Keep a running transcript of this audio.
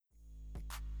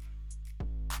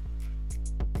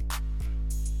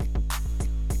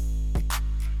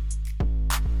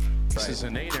This is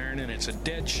an 8-iron, and it's a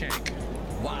dead shank.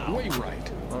 Wow. Way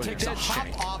right. Oh, takes a hop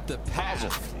shank. off the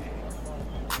path.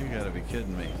 You got to be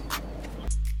kidding me.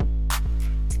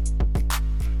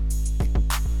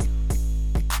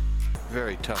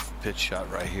 Very tough pitch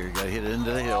shot right here. You got to hit it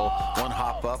into the hill. One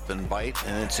hop up and bite,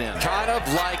 and it's in. Kind of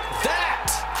like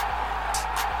that.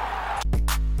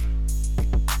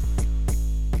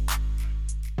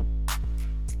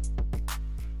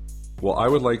 Well, I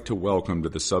would like to welcome to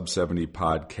the Sub 70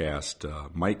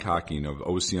 podcast Mike Hocking of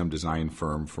OCM Design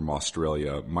Firm from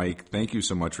Australia. Mike, thank you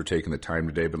so much for taking the time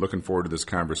today. But looking forward to this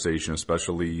conversation,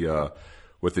 especially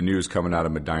with the news coming out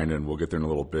of Medina, and we'll get there in a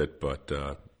little bit. But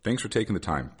thanks for taking the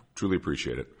time. Truly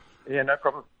appreciate it. Yeah, no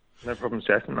problem. No problem,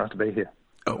 Jason. Nice to be here.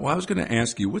 Well, I was going to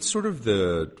ask you, what's sort of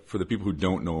for the people who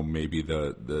don't know, maybe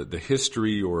the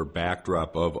history or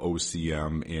backdrop of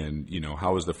OCM, and, you know,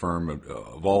 how has the firm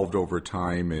evolved over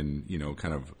time, and, you know,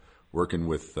 kind of working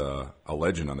with a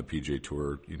legend on the PGA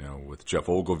Tour, you know, with Jeff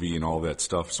Ogilvy and all that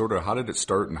stuff. Sort of, how did it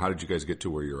start, and how did you guys get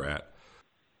to where you're at?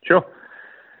 Sure.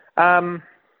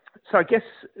 So I guess,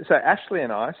 so Ashley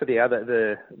and I, so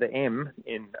the M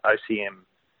in OCM,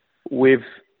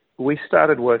 we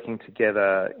started working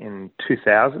together in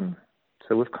 2000,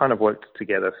 so we've kind of worked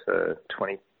together for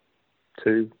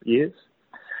 22 years.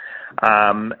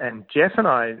 And Jeff and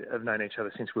I have known each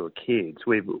other since we were kids.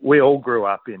 We all grew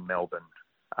up in Melbourne.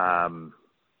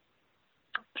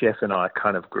 Jeff and I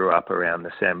kind of grew up around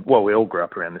we all grew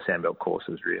up around the Sandbelt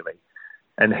courses, really.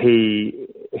 And he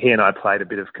and I played a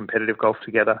bit of competitive golf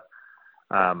together.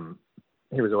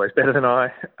 He was always better than I,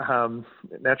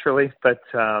 naturally. But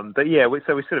yeah, we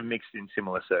sort of mixed in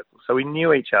similar circles. So we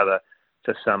knew each other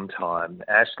for some time.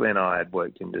 Ashley and I had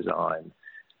worked in design.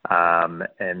 And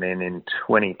then in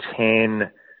 2010,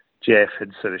 Jeff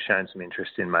had sort of shown some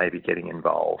interest in maybe getting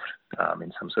involved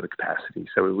in some sort of capacity.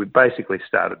 So we basically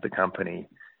started the company,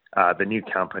 the new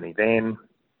company then.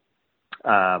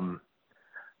 Yeah,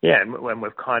 and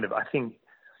we've kind of, I think,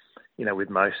 you know, with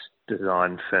most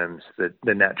design firms,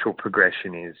 the natural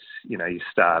progression is, you know, you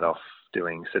start off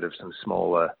doing sort of some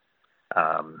smaller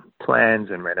plans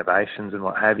and renovations and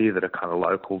what have you that are kind of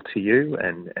local to you.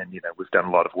 And you know, we've done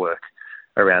a lot of work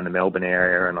around the Melbourne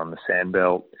area and on the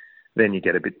Sandbelt. Then you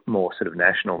get a bit more sort of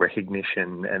national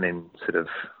recognition, and then sort of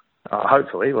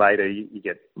hopefully later you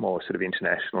get more sort of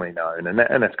internationally known. And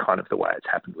that's kind of the way it's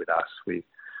happened with us.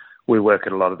 We work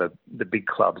at a lot of the big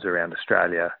clubs around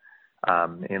Australia,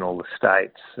 in all the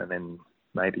states, and then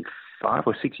maybe 5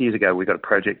 or 6 years ago we got a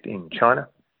project in China.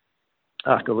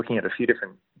 After looking at a few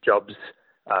different jobs,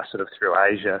 sort of through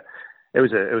Asia, it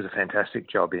was a fantastic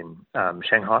job in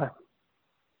Shanghai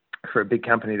for a big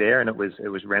company there, and it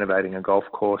was renovating a golf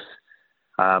course.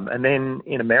 And then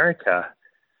in America,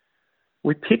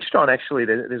 we pitched on, actually,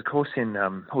 there's a course in,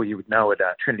 you would know it,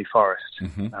 Trinity Forest,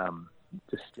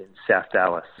 just in South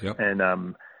Dallas. Yep.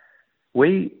 And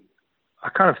I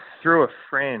kind of through a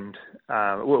friend,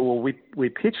 we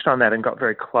pitched on that and got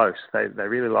very close. They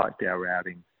really liked our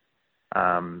routing.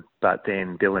 But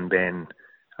then Bill and Ben,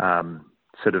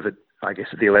 sort of, I guess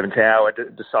at the 11th hour,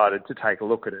 decided to take a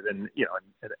look at it. And, you know,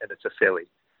 and it's a fairly,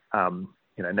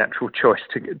 you know, natural choice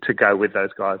to go with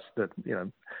those guys, the, you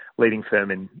know, leading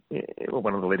firm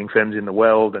one of the leading firms in the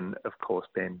world. And of course,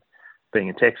 Ben being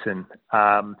a Texan.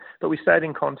 But we stayed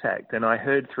in contact, and I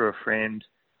heard through a friend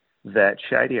that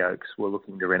Shady Oaks were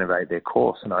looking to renovate their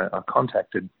course, and I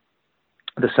contacted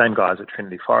the same guys at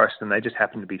Trinity Forest, and they just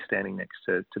happened to be standing next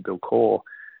to Bill Core,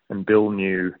 and Bill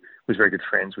was very good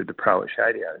friends with the pro at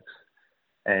Shady Oaks,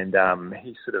 and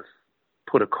he sort of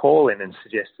put a call in and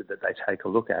suggested that they take a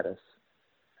look at us,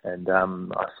 and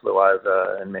I flew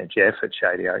over and met Jeff at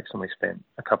Shady Oaks, and we spent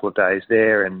a couple of days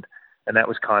there, and that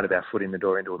was kind of our foot in the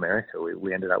door into America.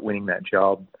 We ended up winning that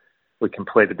job. We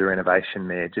completed the renovation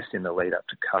there just in the lead up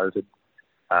to COVID.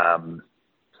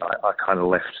 So I kind of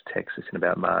left Texas in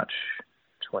about March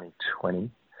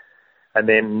 2020. And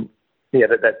then, yeah,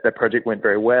 that project went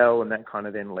very well, and that kind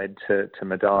of then led to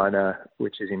Medina,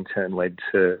 which has in turn led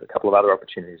to a couple of other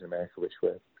opportunities in America, which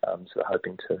we're sort of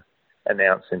hoping to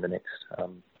announce in the next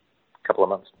couple of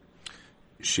months.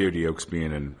 Shady Oaks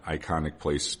being an iconic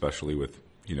place, especially with,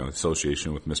 you know,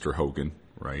 association with Mr. Hogan,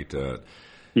 right?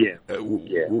 Yeah.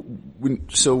 When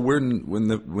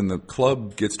the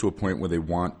club gets to a point where they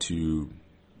want to,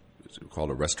 is it called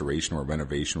a restoration or a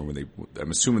renovation, or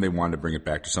I'm assuming they wanted to bring it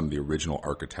back to some of the original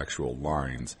architectural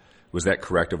lines. Was that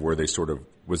correct? Of where they sort of,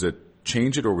 was it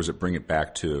change it, or was it bring it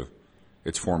back to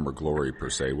its former glory per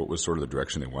se? What was sort of the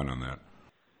direction they went on that?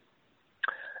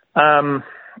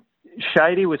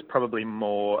 Shady was probably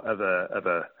more of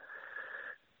a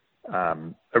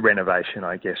renovation,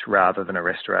 I guess, rather than a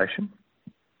restoration.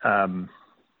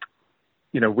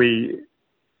 we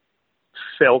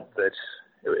felt that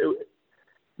it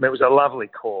was a lovely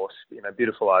course,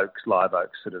 beautiful oaks, live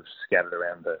oaks sort of scattered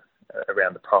around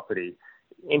the property.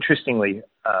 Interestingly,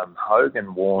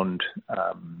 Hogan warned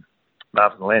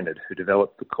Marvin Leonard, who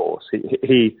developed the course.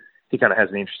 He kind of has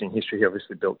an interesting history. He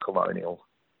obviously built Colonial,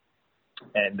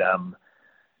 and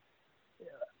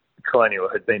Colonial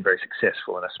had been very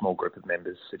successful, and a small group of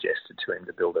members suggested to him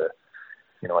to build a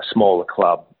smaller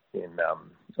club in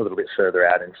a little bit further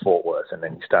out in Fort Worth, and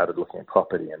then he started looking at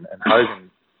property, and Hogan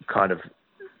kind of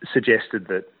suggested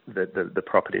that the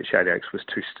property at Shady Oaks was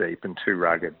too steep and too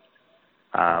rugged.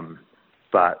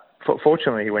 But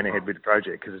fortunately, he went ahead with the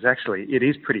project because it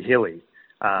is pretty hilly,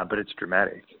 but it's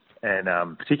dramatic, and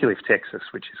particularly for Texas,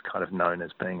 which is kind of known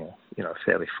as being a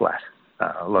fairly flat,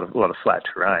 a lot of flat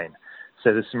terrain.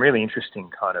 So there's some really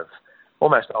interesting kind of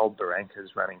almost old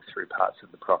barrancas running through parts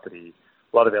of the property,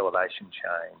 a lot of elevation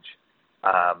change.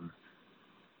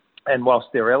 And whilst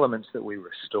there are elements that we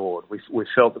restored, we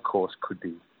felt the course could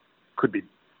be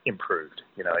improved.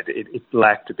 It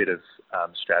lacked a bit of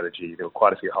strategy. There were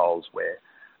quite a few holes where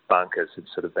bunkers had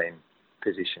sort of been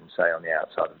positioned, say, on the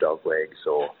outside of dog legs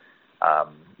or,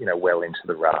 well into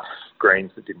the rough.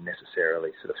 Greens that didn't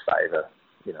necessarily sort of favour,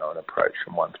 an approach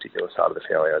from one particular side of the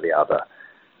fairway or the other.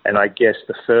 And I guess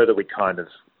the further we kind of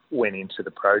went into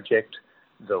the project,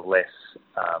 the less,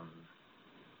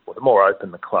 the more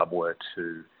open the club were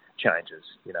to changes.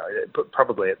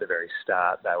 Probably at the very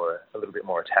start, they were a little bit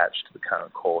more attached to the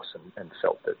current course and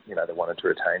felt that, they wanted to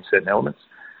retain certain elements.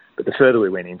 But the further we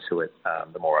went into it,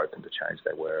 the more open to change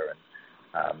they were.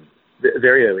 And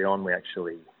very early on, we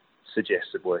actually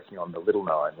suggested working on the Little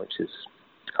Nine, which is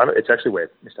it's actually where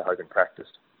Mr. Hogan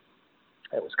practiced.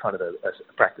 It was kind of a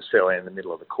practice fairway in the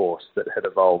middle of the course that had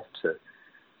evolved to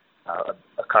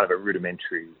a kind of a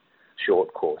rudimentary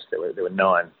short course. There were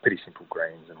 9 pretty simple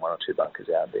greens and 1 or 2 bunkers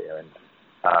out there, and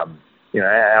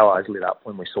our eyes lit up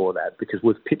when we saw that, because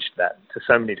we've pitched that to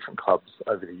so many different clubs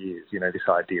over the years. This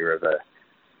idea of a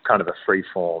kind of a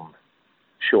free-form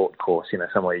short course,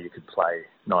 somewhere you could play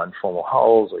 9 formal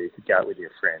holes, or you could go out with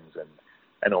your friends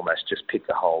and almost just pick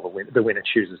the hole. The winner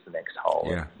chooses the next hole.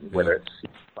 Yeah. Whether it's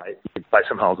you play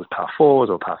some holes as par 4s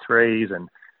or par 3s, and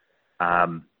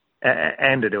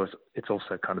it's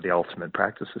also kind of the ultimate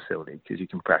practice facility, because you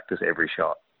can practice every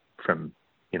shot from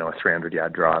a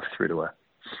 300-yard drive through to a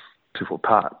 2-foot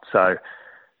putt. So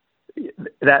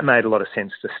that made a lot of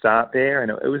sense to start there,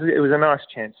 and it was a nice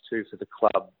chance too for the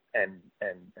club and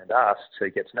us to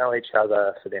get to know each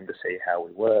other, for them to see how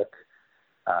we work,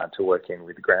 to work in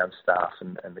with the ground staff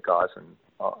and the guys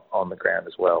on the ground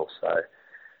as well. So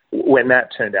when that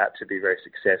turned out to be very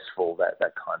successful, that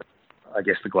kind of, I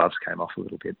guess the gloves came off a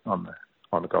little bit on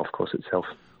the golf course itself.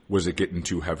 Was it getting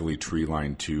too heavily tree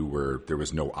lined too, where there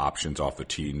was no options off the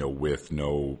tee, no width,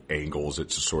 no angles?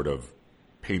 It's a sort of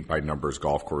paint by numbers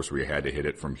golf course where you had to hit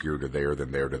it from here to there,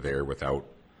 then there to there, without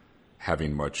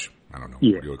having much, I don't know,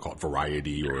 what do you call it,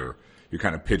 variety, or you're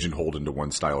kind of pigeonholed into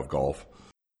one style of golf?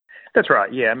 That's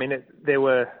right, yeah. I mean, there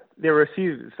were a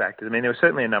few factors. I mean, there were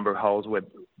certainly a number of holes where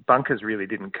bunkers really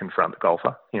didn't confront the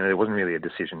golfer. There wasn't really a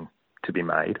decision to be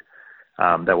made.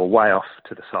 They were way off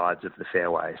to the sides of the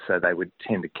fairway, so they would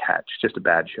tend to catch just a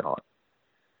bad shot.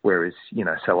 Whereas,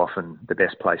 so often the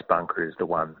best placed bunker is the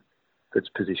one that's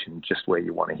positioned just where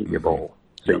you want to hit your ball.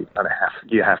 So you kind of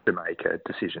have to make a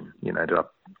decision, do I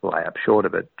lay up short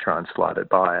of it, try and slide it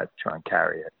by it, try and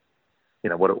carry it?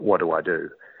 What do I do?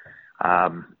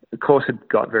 The course had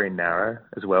got very narrow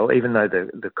as well, even though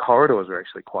the corridors were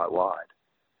actually quite wide.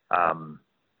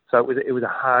 So it was a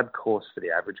hard course for the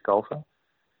average golfer,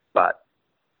 but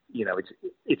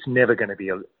it's never going to be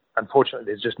unfortunately,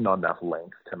 there's just not enough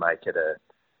length to make it a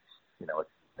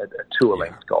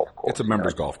tour-length golf course. It's a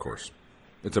members golf course.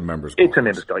 It's a members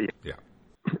golf. Yeah.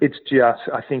 It's just,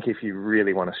 I think if you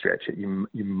really want to stretch it, you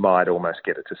might almost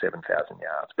get it to 7,000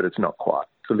 yards, but it's not quite.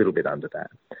 It's a little bit under that.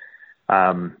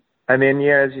 And then,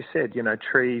 as you said,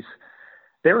 trees.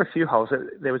 There are a few holes.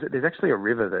 There's actually a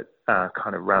river that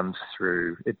kind of runs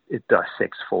through. It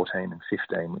dissects 14 and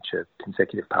 15, which are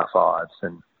consecutive par 5s.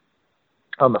 And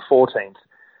on the 14th,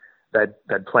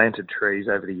 they'd planted trees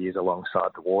over the years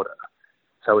alongside the water.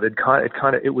 So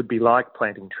it would be like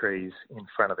planting trees in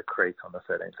front of the creek on the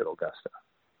 13th at Augusta.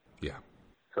 Yeah.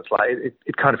 So it's like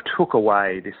it kind of took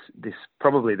away this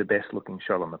probably the best looking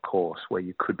shot on the course, where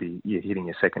you're hitting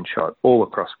your second shot all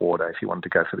across water if you wanted to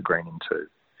go for the green in 2.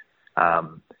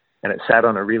 And it sat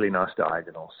on a really nice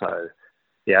diagonal, so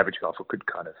the average golfer could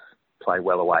kind of play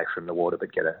well away from the water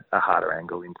but get a harder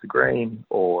angle into the green,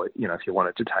 or if you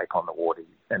wanted to take on the water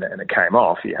and it came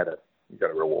off, you got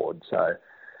a reward. So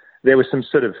there was some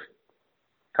sort of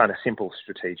kind of simple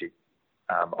strategic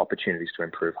opportunities to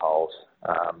improve holes.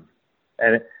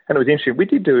 And it was interesting. We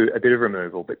did do a bit of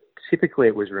removal, but typically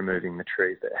it was removing the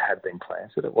trees that had been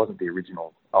planted. It wasn't the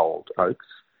original old oaks.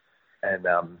 And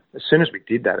as soon as we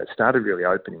did that, it started really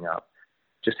opening up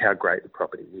just how great the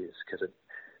property is, because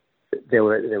there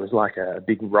was like a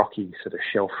big rocky sort of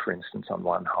shelf, for instance, on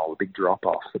one hole, a big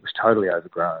drop-off that was totally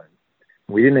overgrown.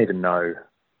 We didn't even know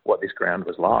what this ground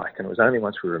was like, and it was only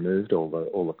once we removed all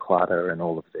the clutter and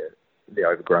all of the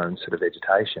overgrown sort of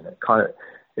vegetation,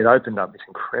 it opened up this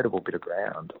incredible bit of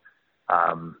ground,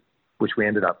 which we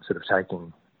ended up sort of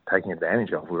taking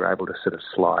advantage of. We were able to sort of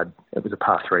slide. It was a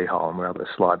par 3 hole, and we were able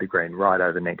to slide the green right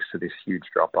over next to this huge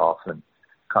drop-off and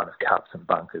kind of cut some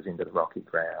bunkers into the rocky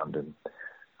ground. And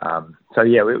so,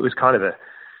 yeah, it was kind of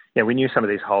we knew some of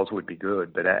these holes would be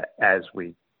good, but as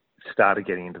we started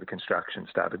getting into the construction,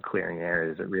 started clearing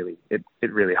areas, it really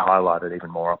highlighted even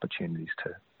more opportunities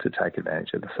to take advantage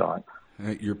of the site.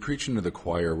 You're preaching to the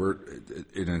choir.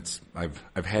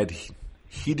 I've had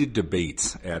heated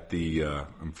debates at the.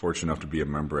 I'm fortunate enough to be a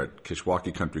member at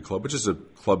Kishwaukee Country Club, which is a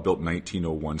club built in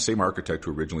 1901. Same architect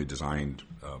who originally designed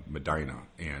Medina.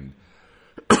 And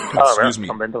excuse me,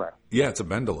 from Bendigo. Yeah, it's a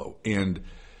Bendigo, and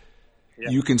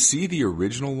you can see the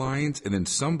original lines, and then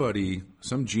some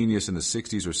genius in the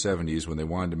 60s or 70s, when they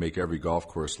wanted to make every golf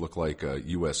course look like a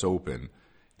U.S. Open,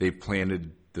 they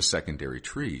planted the secondary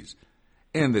trees.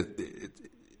 And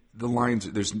the lines,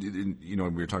 we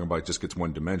were talking about it just gets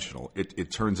one-dimensional. It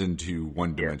turns into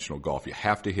one-dimensional golf. You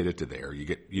have to hit it to there. You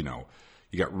get, you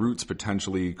got roots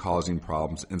potentially causing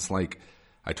problems. And it's like,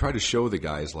 I try to show the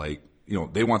guys, like,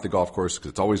 they want the golf course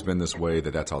because it's always been this way,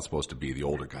 that's how it's supposed to be, the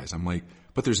older guys. I'm like,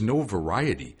 but there's no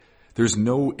variety. There's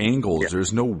no angles. Yeah.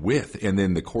 There's no width. And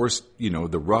then the course,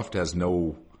 the rough has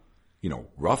no,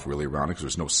 rough really around it because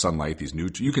there's no sunlight.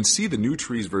 You can see the new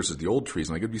trees versus the old trees.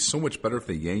 And it'd be so much better if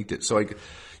they yanked it. So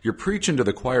you're preaching to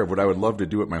the choir of what I would love to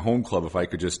do at my home club if I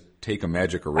could just take a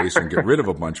magic eraser and get rid of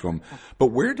a bunch of them. But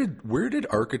where did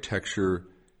architecture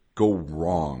go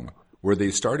wrong? Where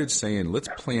they started saying, let's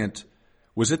plant.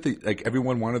 Was it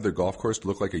everyone wanted their golf course to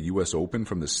look like a U.S. Open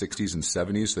from the 60s and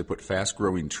 70s? So they put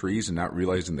fast-growing trees and not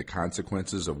realizing the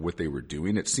consequences of what they were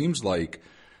doing. It seems like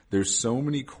there's so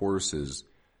many courses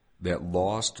that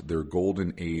lost their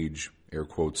golden age, air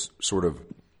quotes, sort of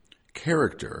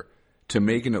character to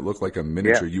making it look like a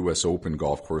miniature U.S. Open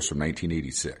golf course from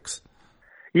 1986.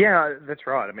 Yeah, that's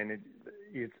right. I mean,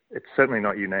 it's certainly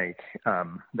not unique,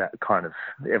 that kind of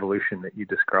evolution that you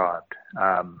described.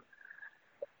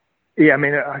 Yeah, I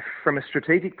mean, from a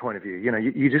strategic point of view,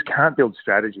 you just can't build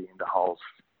strategy into holes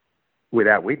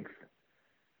without width.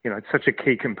 It's such a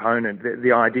key component.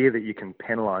 The idea that you can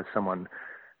penalise someone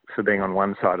for being on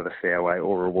one side of the fairway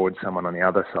or reward someone on the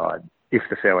other side if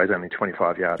the fairway is only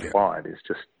 25 yards wide is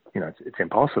just, it's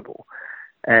impossible.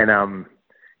 And,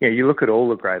 you look at all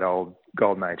the great old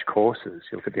Golden Age courses,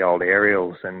 you look at the old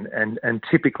aerials, and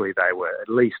typically they were at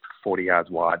least 40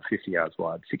 yards wide, 50 yards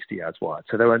wide, 60 yards wide.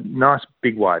 So they were nice,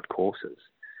 big, wide courses.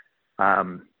 I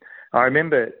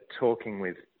remember talking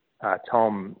with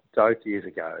Tom Doak years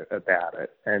ago about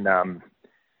it, and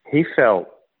he thought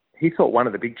one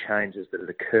of the big changes that had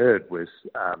occurred was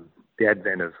the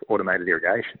advent of automated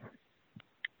irrigation,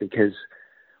 because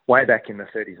way back in the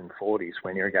 30s and 40s,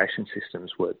 when irrigation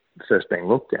systems were first being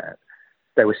looked at,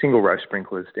 they were single row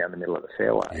sprinklers down the middle of the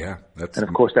fairway. Yeah, and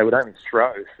of course they would only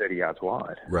throw 30 yards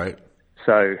wide. Right.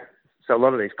 So a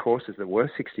lot of these courses that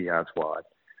were 60 yards wide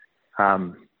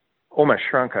almost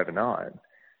shrunk overnight.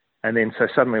 And then so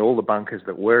suddenly all the bunkers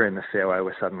that were in the fairway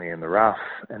were suddenly in the rough.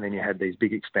 And then you had these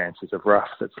big expanses of rough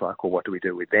that's like, well, what do we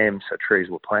do with them? So trees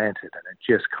were planted, and it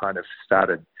just kind of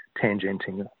started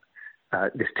tangenting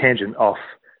this tangent off,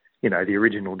 the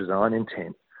original design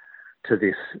intent to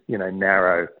this,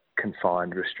 narrow,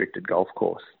 confined, restricted golf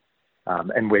course.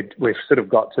 And we've sort of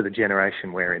got to the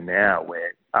generation we're in now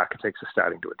where architects are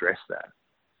starting to address that.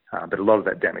 But a lot of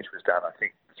that damage was done, I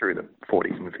think, through the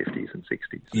 40s and 50s and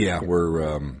 60s.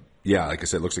 Yeah, like I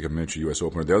said, it looks like a miniature U.S.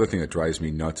 Open. The other thing that drives me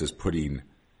nuts is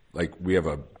we have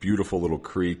a beautiful little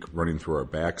creek running through our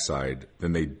backside,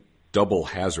 then they double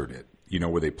hazard it,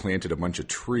 where they planted a bunch of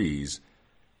trees.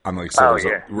 I'm like,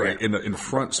 in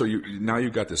front. So now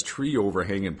you've got this tree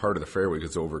overhanging part of the fairway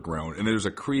because it's overgrown, and there's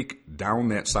a creek down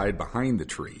that side behind the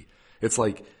tree. It's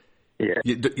like,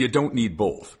 you don't need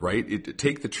both, right?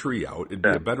 Take the tree out. It'd be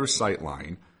a better sight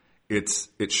line.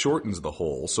 It shortens the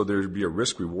hole, so there'd be a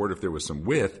risk reward if there was some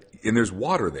width, and there's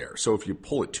water there. So if you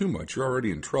pull it too much, you're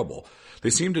already in trouble. They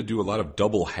seem to do a lot of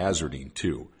double hazarding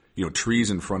too.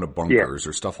 Trees in front of bunkers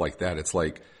or stuff like that. It's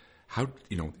like, how,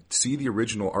 see the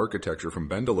original architecture from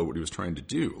Bendigo, what he was trying to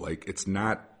do. Like, it's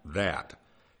not that.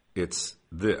 It's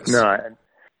this. No, and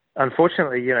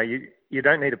unfortunately, you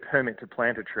don't need a permit to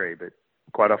plant a tree, but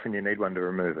quite often you need one to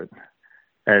remove it.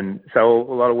 And so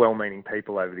a lot of well-meaning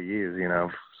people over the years,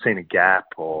 have seen a gap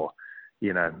or,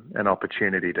 an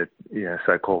opportunity to,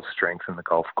 so-called strengthen the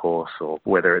golf course, or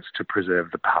whether it's to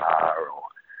preserve the par, or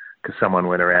because someone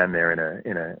went around there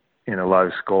in a low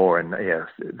score and,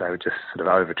 they were just sort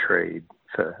of over-treed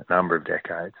for a number of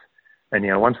decades. And,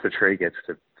 once the tree gets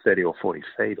to 30 or 40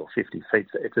 feet or 50 feet,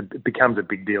 it becomes a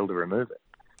big deal to remove it.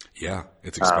 Yeah,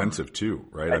 it's expensive too,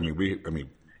 right?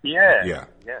 Yeah.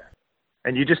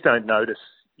 And you just don't notice,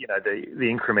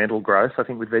 the incremental growth, I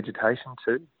think, with vegetation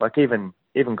too. Like even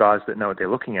guys that know what they're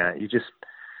looking at,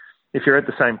 if you're at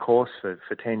the same course for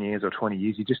 10 years or 20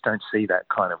 years, you just don't see that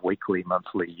kind of weekly,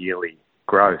 monthly, yearly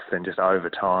growth. And just over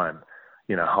time,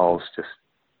 holes just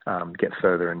get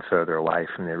further and further away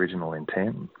from the original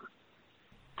intent.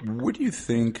 What do you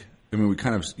think? I mean,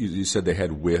 you said they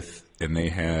had width and they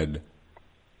had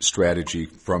strategy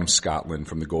from Scotland,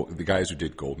 from the guys who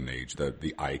did Golden Age,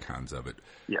 the icons of it.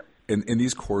 Yeah. And in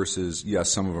these courses,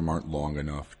 yes, some of them aren't long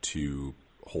enough to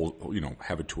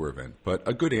have a tour event, but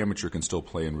a good amateur can still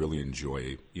play and really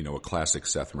enjoy, a classic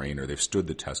Seth Rayner. They've stood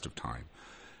the test of time.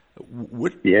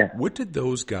 What did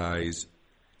those guys,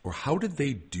 or how did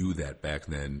they do that back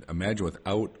then? Imagine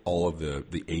without all of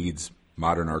the aids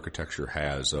modern architecture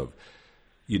has of,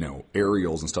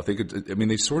 aerials and stuff.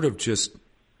 They sort of just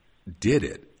did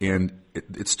it. And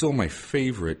it's still my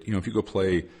favorite. If you go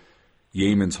play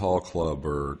Yeamans Hall Club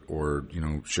or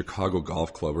Chicago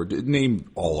Golf Club, or name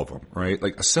all of them, right?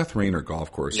 Like a Seth Rayner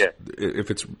golf course,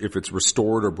 if it's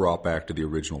restored or brought back to the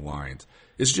original lines,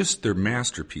 it's just they're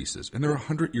masterpieces, and they're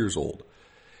 100 years old.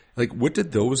 Like, what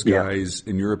did those guys,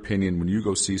 in your opinion, when you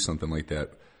go see something like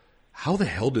that, how the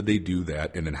hell did they do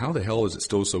that? And then how the hell is it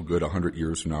still so good 100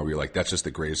 years from now where you're like, that's just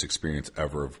the greatest experience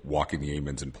ever of walking the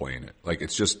Yeamans and playing it? Like,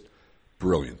 it's just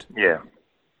brilliant. Yeah.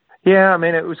 Yeah,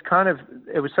 it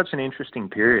was such an interesting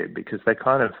period because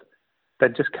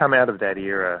they'd just come out of that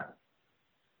era,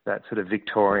 that sort of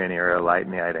Victorian era, late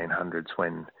in the 1800s,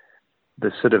 when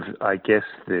the sort of, I guess,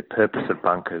 the purpose of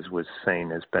bunkers was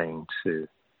seen as being to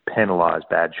penalise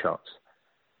bad shots.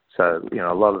 So,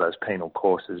 a lot of those penal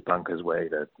courses, bunkers were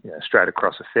either straight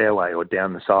across a fairway or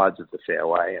down the sides of the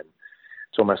fairway, and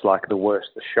it's almost like the worse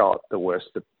the shot, the worse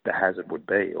the hazard would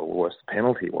be, or the worse the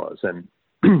penalty was. And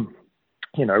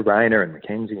Rayner and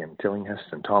Mackenzie and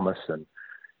Tillinghast and Thomas and,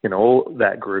 all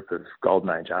that group of Golden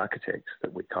Age architects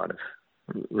that we kind of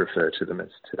refer to them as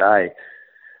today,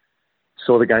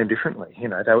 saw the game differently.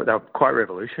 They were quite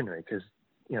revolutionary because,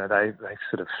 they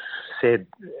sort of said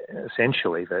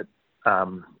essentially that,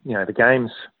 the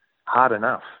game's hard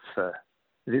enough for,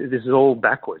 this is all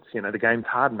backwards, the game's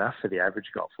hard enough for the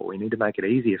average golfer. We need to make it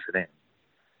easier for them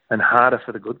and harder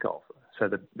for the good golfer. So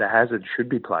the hazard should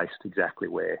be placed exactly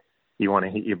where you want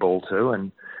to hit your ball to,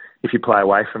 and if you play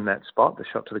away from that spot, the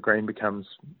shot to the green becomes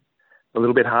a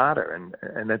little bit harder,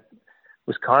 and that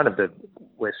was kind of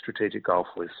where strategic golf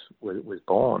was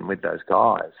born with those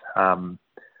guys.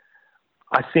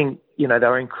 I think they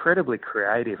were incredibly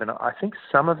creative, and I think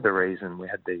some of the reason we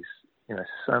had these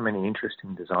so many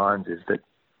interesting designs is that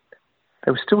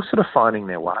they were still sort of finding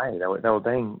their way. They were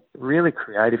being really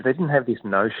creative. They didn't have this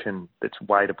notion that's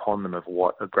weighed upon them of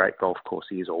what a great golf course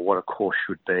is or what a course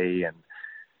should be. And,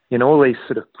 all these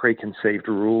sort of preconceived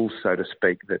rules, so to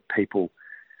speak, that people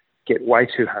get way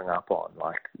too hung up on,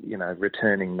 like,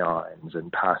 returning nines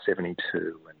and par 72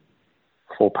 and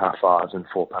 4 par 5s and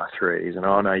 4 par 3s. And,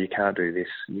 oh, no, you can't do this.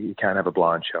 You can't have a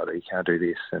blind shot, or you can't do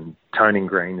this. And toning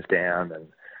greens down and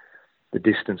the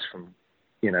distance from,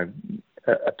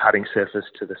 a putting surface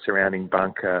to the surrounding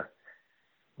bunker.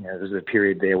 There's a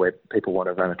period there where people want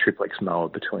to run a triplex mower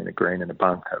between a green and a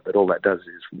bunker, but all that does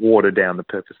is water down the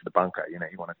purpose of the bunker. You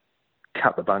want to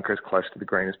cut the bunker as close to the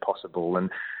green as possible.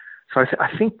 And so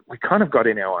I think we kind of got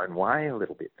in our own way a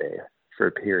little bit there for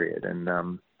a period,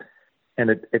 and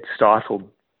it stifled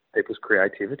people's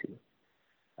creativity.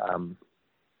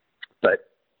 But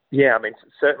yeah,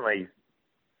 certainly,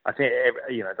 I think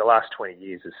the last 20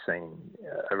 years has seen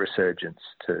a resurgence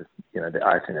to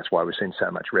I think that's why we've seen so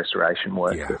much restoration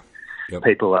work. Yeah. Yep.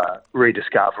 People are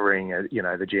rediscovering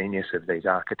the genius of these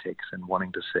architects and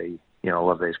wanting to see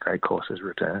all of these great courses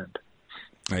returned.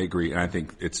 I agree, and I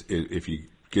think if you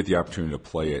get the opportunity to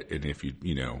play it, and if you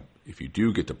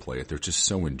do get to play it, they're just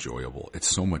so enjoyable. It's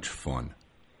so much fun.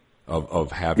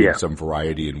 Of having some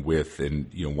variety and width, and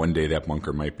one day that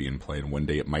bunker might be in play, and one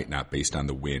day it might not, based on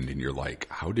the wind. And you're like,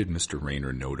 how did Mr.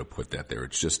 Rayner know to put that there?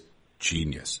 It's just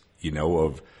genius,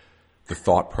 because the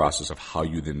thought process of how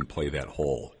you then play that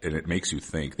hole, and it makes you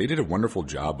think. They did a wonderful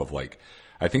job of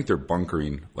I think their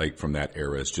bunkering from that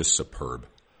era is just superb.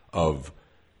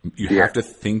 You have to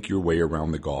think your way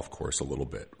around the golf course a little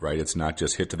bit, right? It's not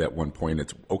just hit to that one point.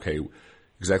 It's okay,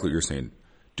 exactly what you're saying.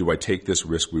 Do I take this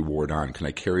risk reward on? Can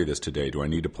I carry this today? Do I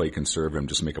need to play conservative and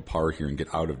just make a par here and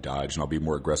get out of Dodge, and I'll be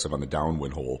more aggressive on the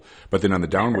downwind hole? But then on the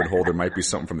downwind hole, there might be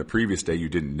something from the previous day you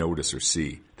didn't notice or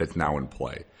see that's now in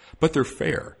play. But they're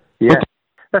fair. Yeah,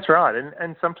 that's right.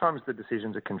 And sometimes the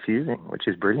decisions are confusing, which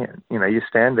is brilliant. You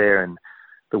stand there and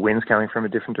the wind's coming from a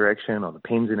different direction or the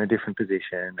pin's in a different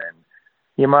position, and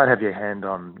you might have your hand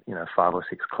on 5 or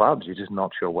 6 clubs. You're just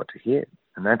not sure what to hit.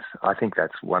 And I think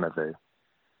that's one of the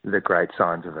great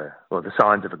signs of the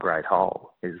signs of a great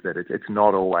hole, is that it's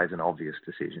not always an obvious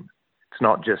decision. It's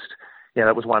not just,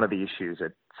 that was one of the issues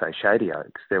at, say, Shady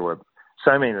Oaks. There were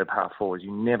so many of the par fours,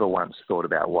 you never once thought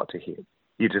about what to hit.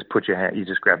 You just you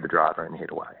just grab the driver and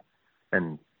hit away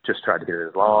and just try to hit it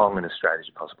as long and as straight as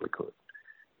you possibly could.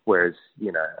 Whereas,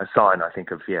 a sign, I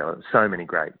think, of, so many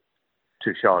great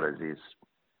two-shotters is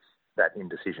that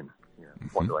indecision.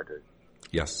 What do I do?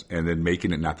 Yes, and then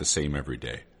making it not the same every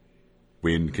day.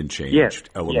 Wind can change,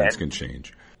 elements can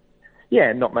change.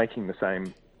 Yeah, not making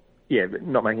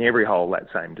not making every hole that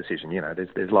same decision.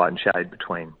 There's light and shade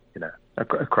between,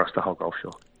 across the whole golf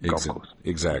course.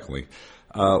 Exactly.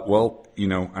 Well,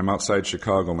 I'm outside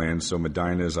Chicagoland, so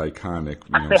Medina is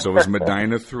iconic. So is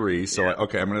Medina 3. So, I'm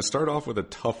going to start off with a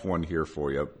tough one here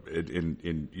for you.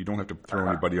 And you don't have to throw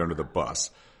anybody under the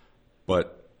bus.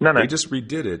 But they just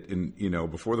redid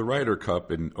it before the Ryder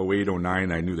Cup in 08,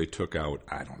 09. I knew they took out,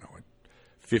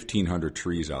 1,500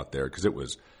 trees out there because it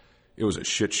was a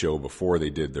shit show before they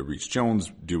did the Reece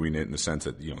Jones doing it, in the sense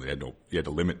that you had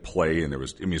to limit play, and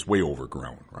it's way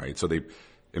overgrown, right? So they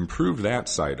improved that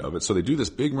side of it. So they do this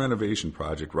big renovation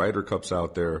project. Ryder Cup's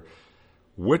out there.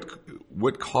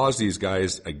 What caused these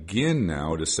guys again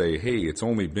now to say, hey, it's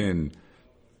only been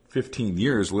 15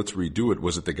 years, let's redo it?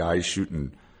 Was it the guys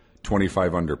shooting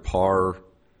 25 under par?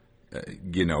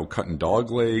 Cutting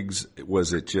dog legs?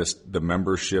 Was it just the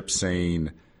membership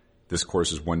saying this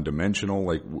course is one-dimensional?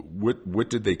 What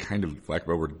did they kind of, lack of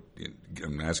a word,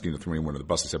 I'm asking you to throw anyone under the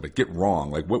bus, but get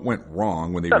wrong? What went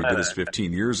wrong when they redid this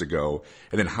 15 years ago?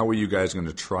 And then how are you guys going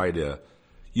to try to,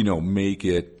 make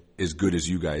it as good as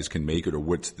you guys can make it, or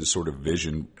what's the sort of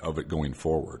vision of it going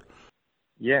forward?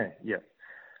 Yeah.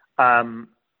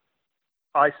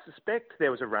 I suspect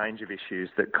there was a range of issues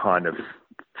that kind of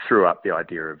threw up the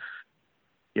idea of,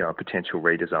 a potential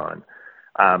redesign.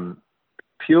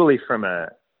 Purely from a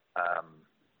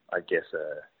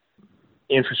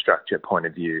infrastructure point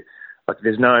of view,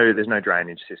 there's no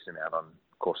drainage system out on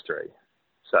course 3.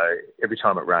 So every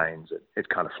time it rains, it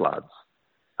kind of floods.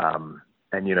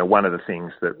 And one of the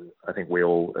things that I think we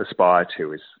all aspire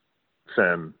to is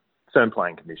firm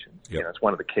playing conditions. Yep. It's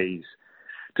one of the keys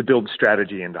to build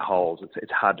strategy into holes.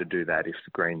 It's hard to do that if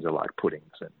the greens are like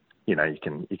puddings, and you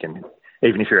can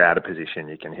even if you're out of position,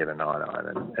 you can hit a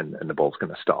 9-iron and the ball's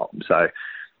going to stop. So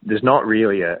there's not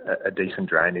really a decent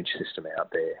drainage system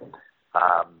out there.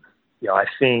 I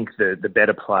think the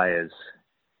better players,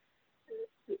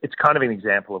 it's kind of an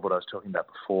example of what I was talking about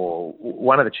before.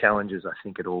 One of the challenges, I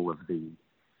think, at all of the,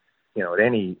 at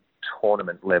any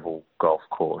tournament level golf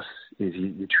course is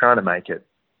you're trying to make it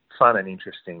fun and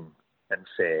interesting and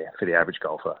fair for the average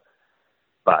golfer,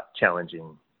 but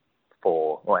challenging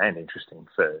and interesting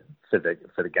for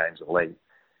the game's elite.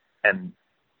 And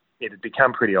it had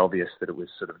become pretty obvious that it was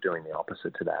sort of doing the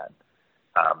opposite to that.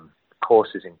 Course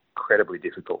is incredibly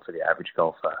difficult for the average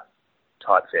golfer.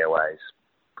 Tight fairways,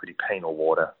 pretty penal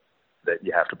water that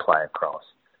you have to play across.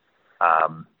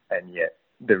 And yet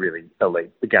the really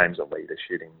elite, the game's elite, are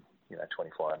shooting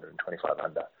 24 under and 25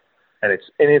 under. And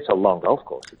it's a long golf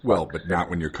course. But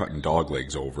not when you're cutting dog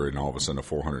legs over, and all of a sudden a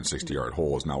 460-yard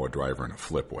hole is now a driver and a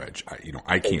flip wedge.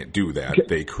 I can't do that.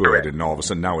 They could, correct. And all of a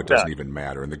sudden now it doesn't even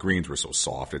matter. And the greens were so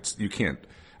soft. You can't.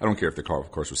 I don't care if the golf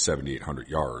course was 7,800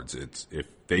 yards. If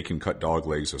they can cut dog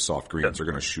legs with soft greens, they're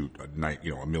going to shoot a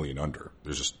million under.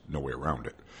 There's just no way around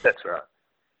it. That's right.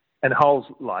 And holes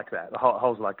like that,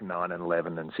 holes like 9 and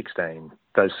 11 and 16,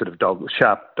 those sort of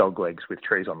sharp dog legs with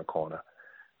trees on the corner.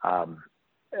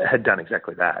 Had done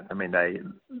exactly that. I mean,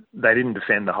 they didn't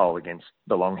defend the hole against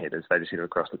the long hitters. They just hit it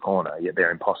across the corner, yet they're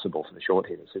impossible for the short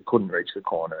hitters who couldn't reach the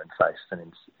corner and faced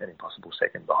an impossible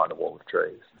second behind a wall of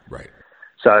trees. Right.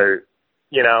 So,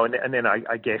 and then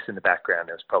I guess in the background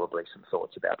there was probably some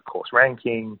thoughts about the course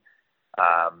ranking.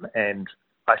 And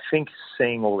I think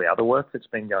seeing all the other work that's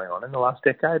been going on in the last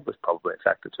decade was probably a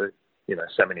factor too.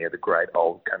 So many of the great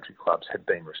old country clubs had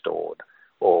been restored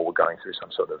or were going through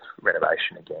some sort of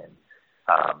renovation again.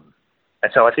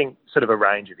 And so I think sort of a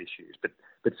range of issues, but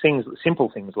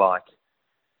simple things like,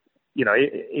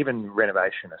 even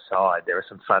renovation aside, there are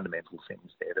some fundamental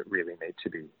things there that really need to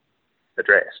be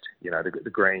addressed. The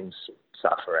greens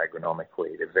suffer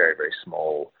agronomically. They're very, very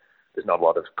small. There's not a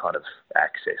lot of kind of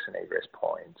access and egress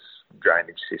points,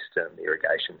 drainage system,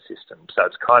 irrigation system. So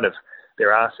it's kind of,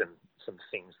 there are some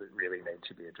things that really need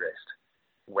to be addressed,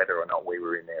 whether or not we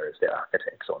were in there as the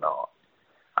architects or not.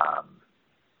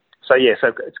 So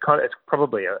it's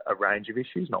probably a range of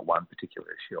issues, not one particular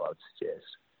issue, I would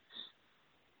suggest.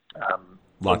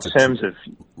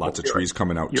 Lots of trees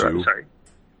coming out too. Right, sorry.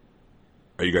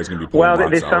 Are you guys going to be pulling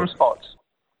lots there's out? some spots.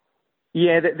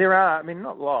 Yeah, there are. I mean,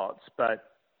 not lots, but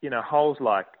holes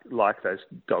like those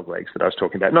dog legs that I was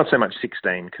talking about. Not so much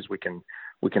 16, because we can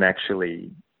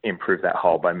actually improve that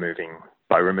hole by removing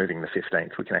the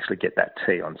 15th. We can actually get that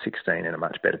tee on 16 in a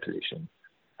much better position.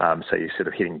 So you're sort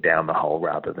of hitting down the hole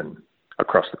rather than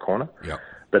across the corner. Yeah.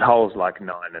 But holes like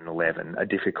 9 and 11 are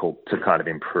difficult to kind of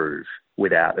improve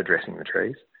without addressing the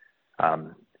trees.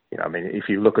 If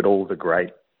you look at all the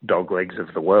great dog legs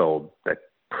of the world, they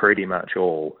pretty much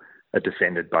all are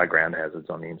defended by ground hazards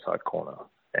on the inside corner.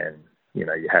 And, you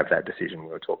have that decision we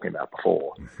were talking about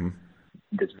before. Mm-hmm.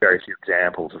 There's very few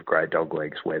examples of great dog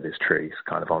legs where there's trees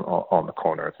kind of on the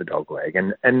corner of the dog leg.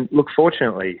 And look,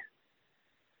 fortunately,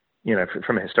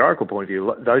 from a historical point of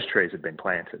view, those trees had been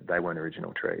planted. They weren't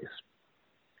original trees.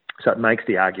 So it makes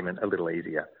the argument a little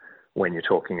easier when you're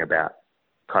talking about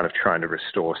kind of trying to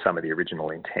restore some of the original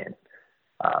intent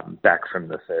back from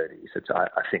the 30s.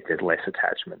 I think there's less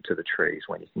attachment to the trees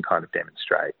when you can kind of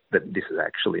demonstrate that this has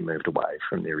actually moved away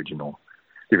from the original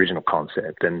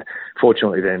concept. And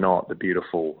fortunately, they're not the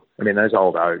beautiful. Those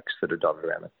old oaks that are dotted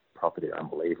around the property are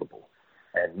unbelievable.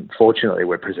 And fortunately,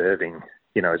 we're preserving,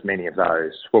 as many of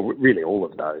those, well, really all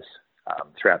of those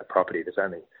throughout the property.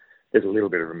 There's a little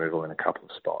bit of removal in a couple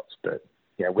of spots, but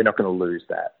we're not going to lose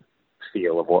that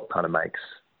feel of what kind of makes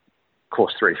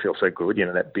Course 3 feel so good.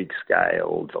 That big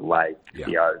scale, the lake,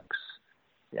 the oaks,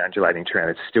 the undulating terrain.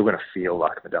 It's still going to feel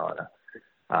like Medina,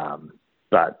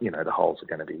 but the holes are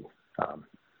going to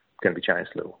be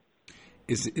changed a little.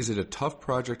 Is it a tough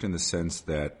project in the sense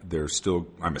that they're still?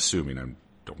 I'm assuming, I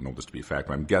don't know this to be a fact,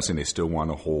 but I'm guessing they still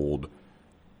want to hold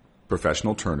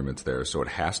professional tournaments there, so it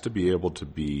has to be able to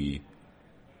be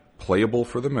playable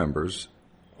for the members,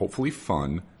 hopefully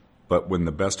fun, but when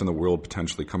the best in the world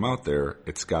potentially come out there,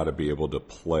 it's got to be able to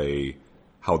play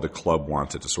how the club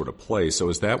wants it to sort of play. So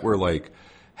is that where, like,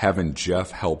 having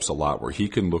Jeff helps a lot, where he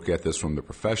can look at this from the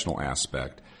professional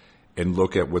aspect and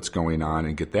look at what's going on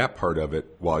and get that part of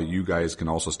it, while you guys can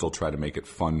also still try to make it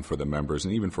fun for the members,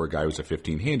 and even for a guy who's a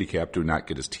 15 handicap to not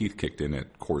get his teeth kicked in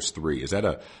at Course 3. Is that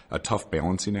a tough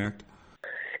balancing act?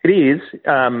 It is.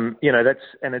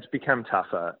 It's become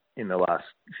tougher in the last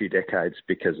few decades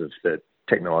because of the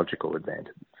technological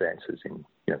advances in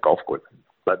golf equipment.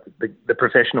 But the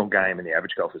professional game and the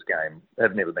average golfer's game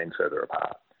have never been further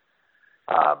apart.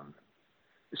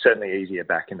 Certainly easier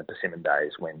back in the Persimmon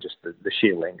days when just the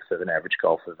sheer length of an average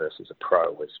golfer versus a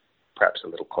pro was perhaps a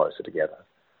little closer together.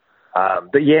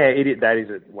 But that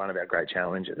is one of our great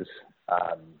challenges.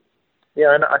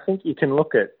 And I think you can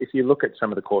if you look at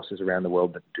some of the courses around the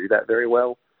world that do that very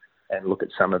well, and look at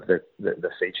some of the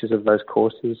features of those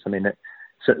courses.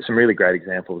 Some really great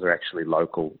examples are actually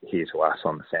local here to us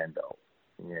on the Sandbelt.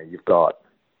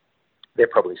 They're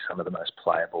probably some of the most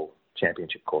playable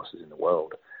championship courses in the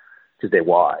world because they're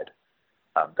wide.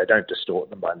 They don't distort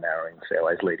them by narrowing the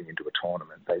fairways leading into a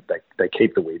tournament. They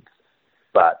keep the width,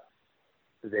 but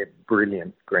they're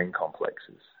brilliant green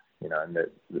complexes. And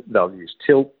they'll use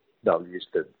tilt, they'll use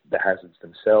the hazards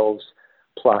themselves,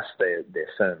 plus they're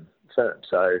firm.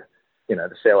 So,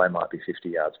 the fairway might be 50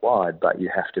 yards wide, but you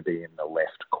have to be in the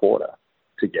left quarter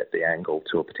to get the angle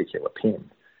to a particular pin.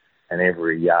 And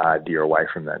every yard you're away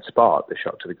from that spot, the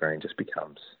shot to the green just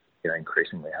becomes,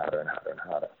 increasingly harder and harder and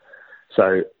harder.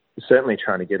 So certainly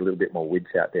trying to get a little bit more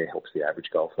width out there helps the average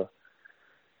golfer.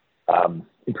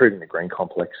 Improving the green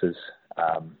complexes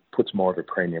puts more of a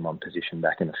premium on position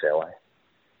back in the fairway.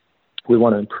 We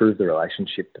want to improve the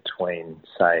relationship between,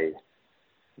 say,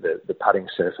 the putting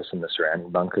surface and the surrounding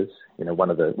bunkers. One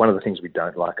of the things we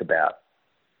don't like about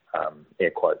air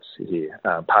quotes here,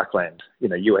 parkland,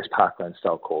 US parkland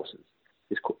style courses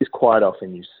is quite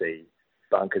often you see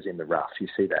bunkers in the rough. You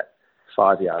see that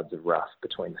 5 yards of rough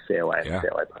between the fairway and the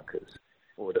fairway bunkers,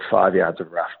 or the 5 yards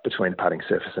of rough between the putting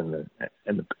surface and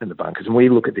the bunkers. And we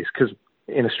look at this because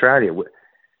in Australia, we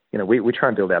try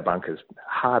and build our bunkers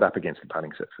hard up against the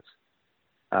putting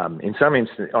surface. In some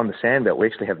instances, on the Sandbelt, we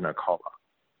actually have no collar.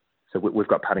 So we've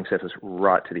got putting surface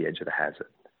right to the edge of the hazard.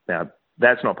 Now,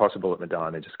 That's not possible at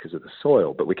Medina just because of the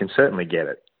soil, but we can certainly get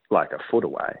it like a foot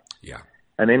away. Yeah.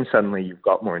 And then suddenly you've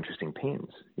got more interesting pins.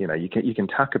 You know, you can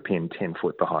tuck a pin 10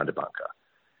 foot behind a bunker,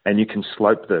 and you can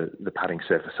slope the putting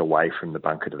surface away from the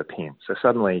bunker to the pin. So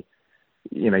suddenly,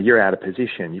 you know, you're out of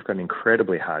position. You've got an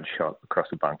incredibly hard shot across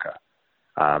a bunker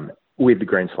with the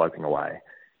green sloping away.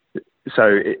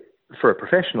 So for a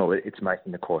professional, it's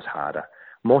making the course harder.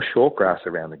 More short grass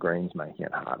around the greens making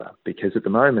it harder, because at the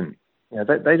moment, you know,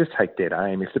 they just take dead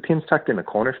aim. If the pin's tucked in the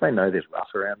corner, if they know there's rough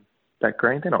around that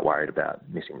green, they're not worried about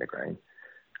missing the green,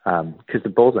 because the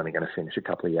ball's only going to finish a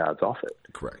couple of yards off it.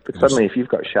 Correct. But suddenly, if you've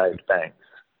got shaved banks,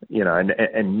 you know,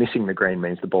 and missing the green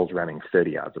means the ball's running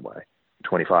 30 yards away,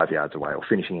 25 yards away, or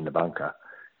finishing in the bunker,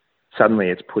 suddenly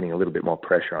it's putting a little bit more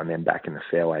pressure on them back in the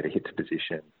fairway to hit to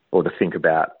position, or to think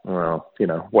about, well, you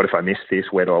know, what if I miss this?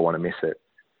 Where do I want to miss it?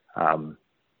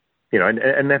 You know,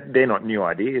 and they're not new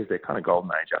ideas; they're kind of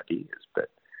golden age ideas. But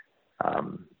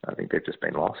I think they've just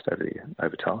been lost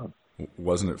over time.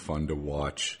 Wasn't it fun to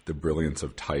watch the brilliance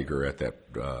of Tiger at that,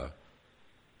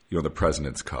 you know, the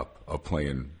President's Cup, of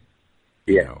playing,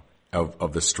 you know,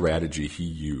 of the strategy he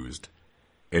used,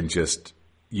 and just,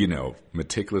 you know,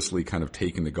 meticulously kind of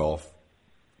taking the golf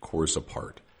course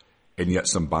apart. And yet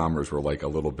some bombers were like a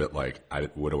little bit like,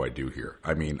 what do I do here?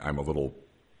 I mean, I'm a little,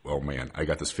 oh man, I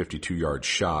got this 52-yard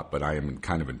shot, but I am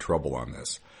kind of in trouble on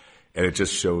this. And it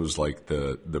just shows like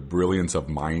the brilliance of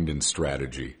mind and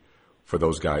strategy for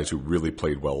those guys who really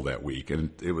played well that week.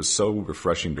 And it was so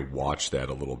refreshing to watch that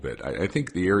a little bit. I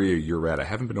think the area you're at, I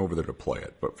haven't been over there to play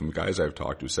it, but from the guys I've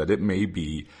talked to said it may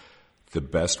be the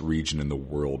best region in the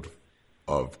world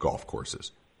of golf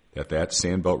courses. That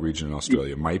Sandbelt region in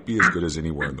Australia might be as good as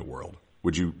anywhere in the world.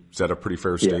 Is that a pretty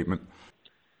fair statement?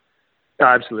 Oh,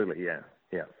 absolutely, yeah.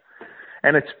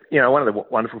 And it's, you know, one of the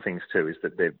wonderful things too is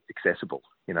that they're accessible.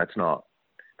 You know,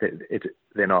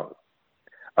 they're not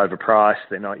overpriced.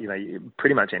 They're not, you know,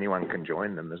 pretty much anyone can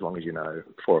join them as long as you know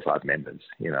 4 or 5 members.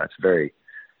 You know, it's very,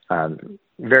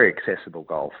 very accessible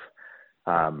golf.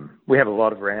 We have a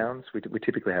lot of rounds. We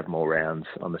typically have more rounds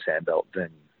on the Sandbelt than,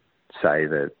 say,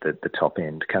 the top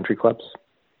end country clubs.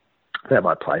 They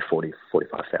might play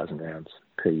 45,000 rounds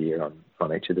per year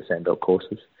on each of the Sandbelt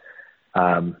courses.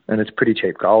 And it's pretty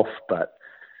cheap golf, but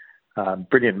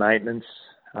brilliant maintenance,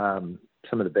 some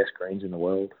of the best greens in the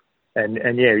world. And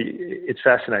yeah, it's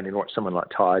fascinating to watch someone like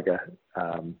Tiger,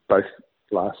 both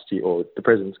last year or the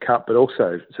President's Cup, but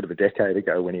also sort of a decade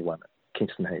ago when he won at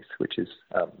Kingston Heath, which is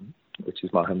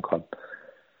my home club.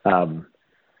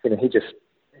 You know,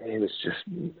 he was just,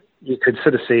 you could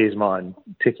sort of see his mind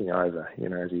ticking over, you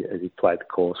know, as he played the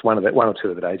course. One or two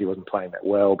of the days he wasn't playing that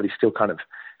well, but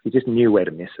he just knew where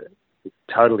to miss it. He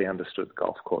totally understood the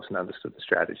golf course and understood the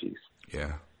strategies.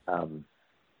 Yeah.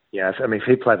 Yeah, I mean, if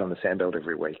he played on the Sandbelt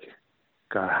every week,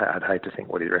 God, I'd hate to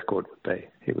think what his record would be.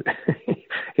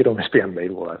 He'd almost be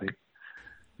unbeatable, I think.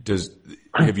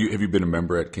 Have you been a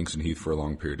member at Kingston Heath for a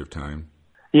long period of time?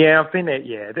 Yeah, I've been there.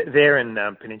 Yeah, they're in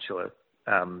Peninsula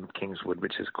Kingswood,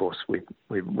 which is, of course, we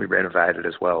renovated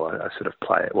as well. I sort of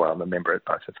play it. Well, I'm a member at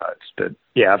both of those. But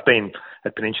yeah, I've been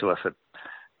at Peninsula for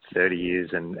 30 years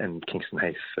and Kingston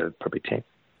Heath for probably 10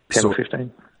 or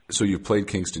 15. So you've played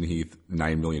Kingston Heath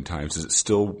 9 million times. Is it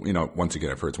still, you know, once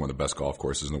again, I've heard it's one of the best golf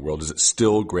courses in the world. Does it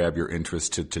still grab your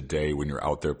interest to today when you're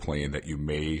out there playing, that you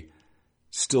may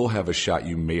still have a shot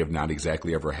you may have not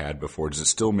exactly ever had before? Does it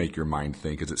still make your mind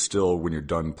think? Is it still, when you're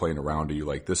done playing around, are you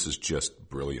like, this is just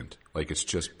brilliant? Like, it's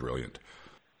just brilliant.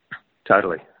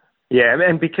 Totally. Yeah,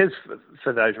 and because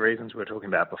for those reasons we were talking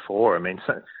about before, I mean,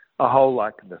 so a hole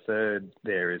like the third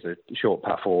there is a short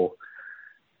par 4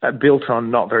 built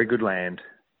on not very good land.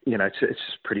 You know, it's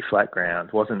just pretty flat ground.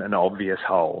 It wasn't an obvious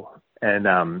hole. And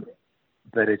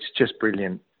but it's just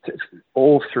brilliant. It's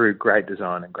all through great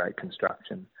design and great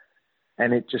construction.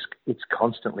 And it's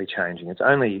constantly changing. It's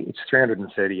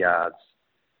 330 yards.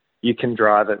 You can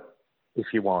drive it if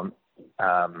you want,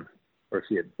 or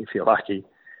if you're lucky.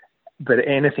 But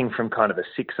anything from kind of a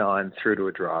 6-iron through to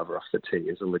a driver off the tee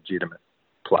is a legitimate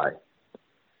play.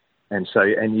 And so,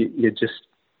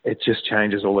 it just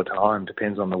changes all the time.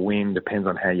 Depends on the wind, depends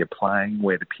on how you're playing,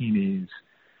 where the pin is.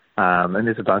 And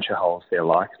there's a bunch of holes there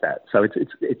like that. So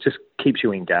it just keeps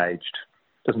you engaged.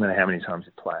 Doesn't matter how many times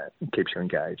you play it, it keeps you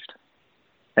engaged.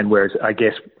 And whereas I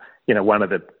guess, you know, one of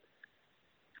the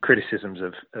criticisms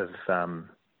of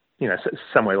you know,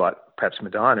 somewhere like perhaps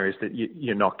Medina is that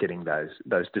you're not getting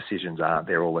those decisions aren't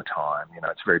there all the time. You know,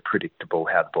 it's very predictable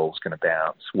how the ball's going to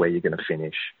bounce, where you're going to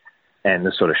finish, and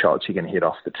the sort of shots you're going to hit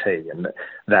off the tee. And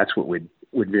that's what we'd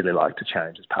really like to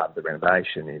change as part of the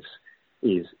renovation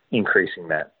is increasing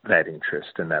that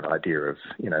interest and that idea of,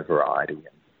 you know, variety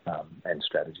and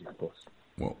strategy, of course.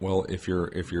 Well, if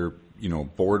you're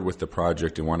bored with the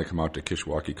project and want to come out to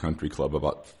Kishwaukee Country Club,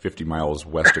 about 50 miles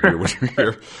west of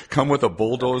here, come with a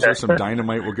bulldozer, some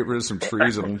dynamite. We'll get rid of some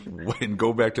trees and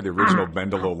go back to the original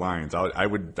Bendalo lines. I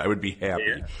would be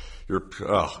happy.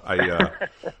 Yeah.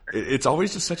 It's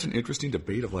always just such an interesting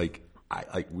debate of like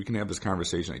we can have this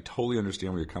conversation. I totally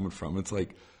understand where you're coming from. It's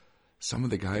like some of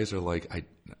the guys are like,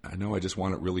 I know I just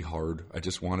want it really hard. I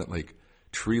just want it like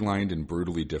tree lined and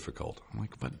brutally difficult. I'm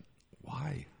like, but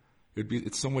why?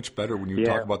 It's so much better when you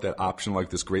talk about that option, like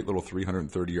this great little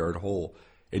 330-yard hole,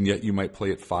 and yet you might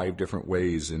play it 5 different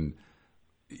ways, and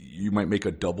you might make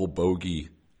a double bogey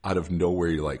out of nowhere.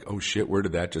 You're like, oh shit, where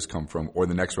did that just come from? Or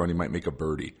the next round you might make a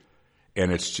birdie,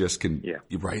 and it's just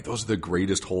right. Those are the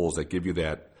greatest holes that give you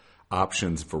that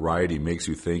options variety, makes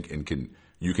you think, and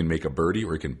you can make a birdie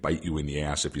or it can bite you in the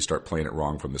ass if you start playing it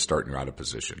wrong from the start and you're out of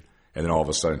position, and then all of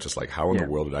a sudden it's just like, how in the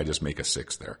world did I just make a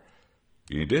 6 there?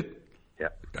 You did. Yeah,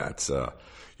 that's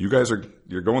you guys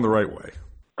you're going the right way.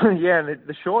 Yeah, and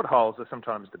the short holes are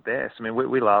sometimes the best. I mean,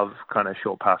 we love kind of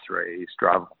short par 3s,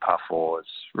 drivable par 4s,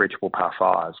 reachable par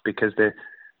 5s because they're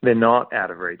not out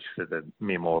of reach for the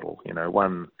mere mortal. You know,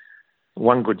 one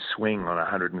good swing on a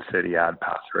 130-yard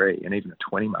par 3 and even a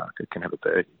 20 marker can have a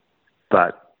birdie.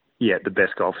 But yeah, the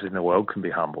best golfers in the world can be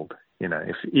humbled. You know,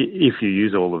 if you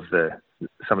use all of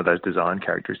some of those design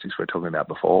characteristics we were talking about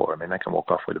before, I mean, they can walk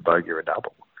off with a bogey or a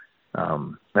double.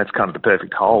 That's kind of the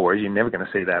perfect hole, whereas you're never going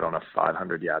to see that on a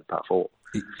 500-yard par 4.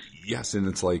 Yes, and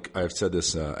it's like I've said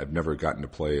this. I've never gotten to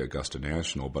play Augusta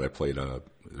National, but I played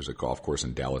there's a golf course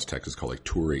in Dallas, Texas called like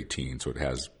Tour 18, so it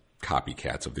has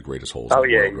copycats of the greatest holes in the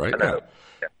world, right?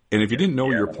 Yeah. And if you didn't know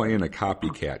you're playing a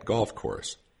copycat golf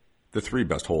course, the 3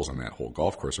 best holes on that whole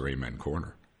golf course are Amen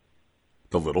Corner.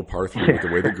 The little par 3 with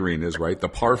the way the green is, right? The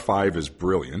par 5 is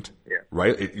brilliant,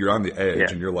 right? You're on the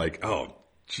edge and you're like, oh,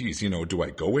 geez, do I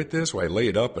go with this? Or I lay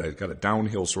it up and I've got a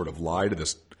downhill sort of lie to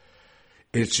this.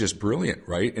 It's just brilliant,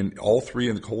 right? And all 3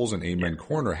 of the holes in Amen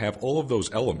Corner have all of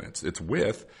those elements. It's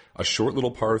with a short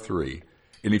little par 3.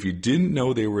 And if you didn't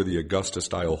know they were the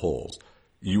Augusta-style holes,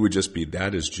 you would just be,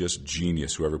 that is just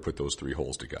genius, whoever put those 3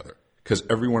 holes together. Because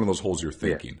every one of those holes you're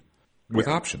thinking with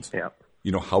options. Yeah.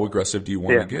 How aggressive do you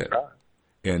want to get? Right.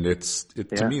 And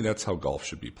to me, that's how golf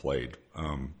should be played.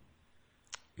 I'm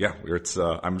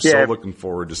so looking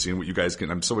forward to seeing what you guys can.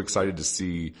 I'm so excited to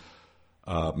see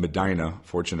Medina.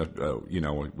 Fortunate,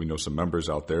 we know some members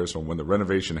out there. So when the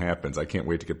renovation happens, I can't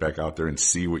wait to get back out there and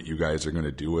see what you guys are going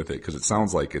to do with it. Because it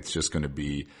sounds like it's just going to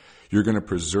be, you're going to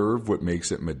preserve what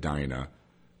makes it Medina,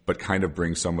 but kind of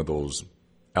bring some of those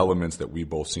elements that we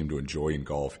both seem to enjoy in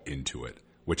golf into it,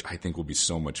 which I think will be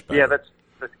so much better. Yeah, that's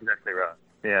exactly right.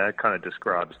 Yeah, it kind of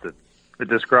describes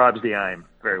the aim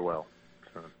very well.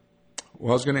 So.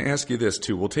 Well, I was going to ask you this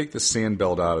too. We'll take the sand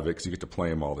belt out of it because you get to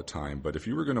play them all the time. But if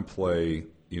you were going to play,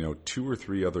 2 or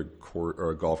 3 other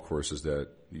golf courses that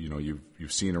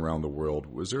you've seen around the world,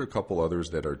 was there a couple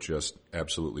others that are just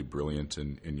absolutely brilliant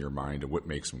in your mind, and what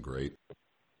makes them great?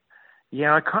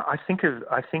 Yeah, I think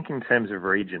in terms of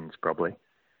regions probably.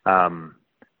 I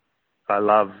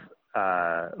love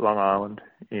Long Island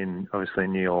obviously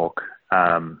New York.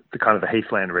 The kind of the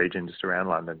Heathland region just around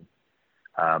London,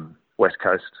 West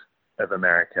Coast of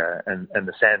America, and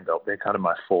the Sandbelt. They're kind of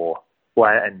my 4.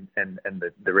 Well, and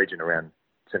the region around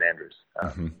St Andrews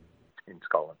in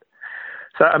Scotland.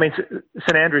 So, I mean,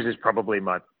 St Andrews is probably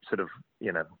my sort of,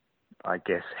 I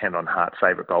guess, hand on heart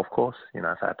favourite golf course. If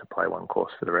I had to play one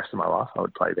course for the rest of my life, I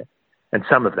would play there. And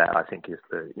some of that, I think, is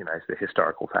the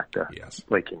historical factor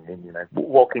leaking in.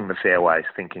 Walking the fairways,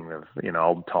 thinking of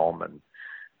old Tom and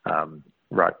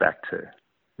right back to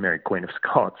Mary Queen of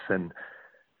Scots. And,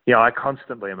 I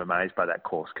constantly am amazed by that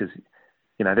course because,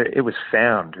 it was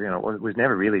found, it was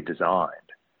never really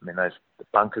designed. I mean, the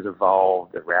bunkers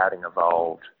evolved, the routing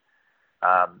evolved,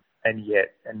 and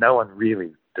no one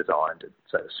really designed it,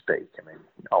 so to speak. I mean,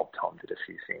 old Tom did a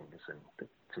few things and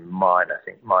some minor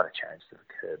changes have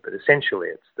occurred, but essentially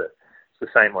it's the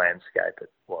same landscape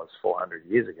it was 400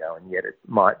 years ago, and yet it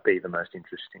might be the most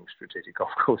interesting strategic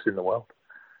golf course in the world.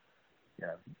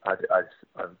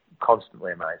 I'm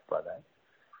constantly amazed by that.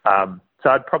 So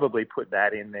I'd probably put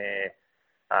that in there.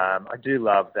 I do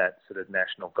love that sort of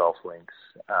National Golf Links,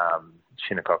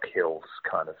 Shinnecock Hills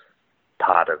kind of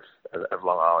part of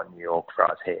Long Island, New York,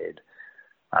 Fry's Head.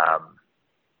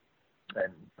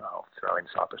 And I'll throw in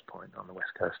Cypress Point on the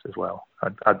West Coast as well.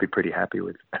 I'd be pretty happy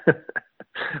with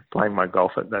playing my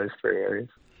golf at those 3 areas.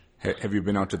 Have you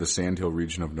been out to the Sandhill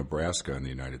region of Nebraska in the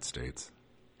United States?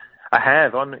 I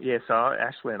have. So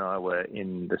Ashley and I were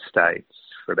in the States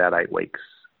for about 8 weeks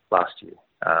last year.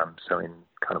 So in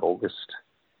kind of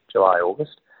July,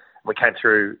 August. We came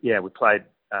through, we played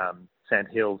Sand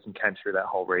Hills and came through that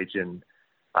whole region.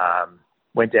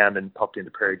 Went down and popped into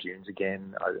Prairie Dunes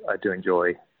again. I do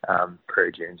enjoy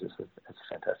Prairie Dunes. It's a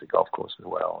fantastic golf course as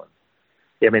well. And,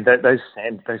 yeah, I mean, those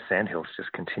sand hills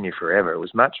just continue forever. It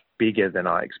was much bigger than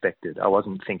I expected. I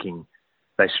wasn't thinking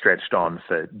they stretched on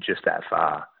for just that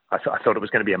far. I thought it was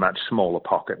going to be a much smaller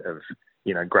pocket of,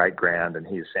 great ground and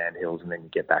here's sand hills, and then you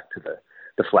get back to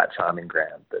the flat farming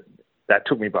ground. But that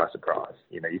took me by surprise.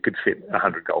 You could fit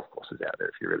 100 golf courses out there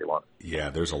if you really want. Yeah,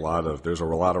 there's a lot of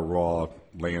raw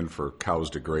land for cows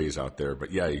to graze out there.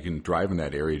 But yeah, you can drive in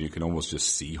that area and you can almost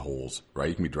just see holes, right?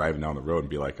 You can be driving down the road and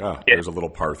be like, there's a little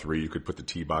par 3. You could put the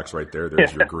tee box right there.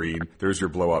 There's your green. There's your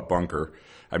blowout bunker.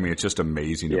 I mean, it's just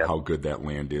amazing how good that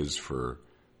land is for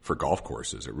golf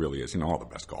courses. It really is. All the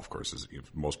best golf courses,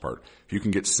 for the most part. If you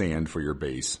can get sand for your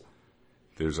base,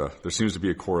 there seems to be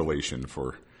a correlation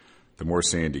for the more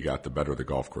sand you got, the better the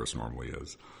golf course normally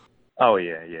is. Oh,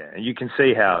 yeah. And you can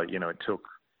see how, it took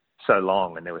so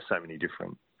long and there were so many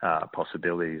different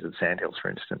possibilities at Sandhills, for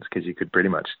instance, because you could pretty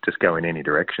much just go in any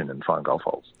direction and find golf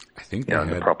holes. I think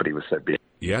the property was so big.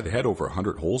 Yeah, they had over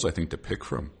 100 holes, I think, to pick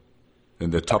from.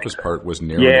 And the toughest part was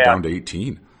narrowing it down to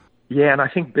 18. Yeah, and I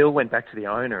think Bill went back to the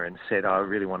owner and said, I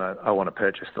want to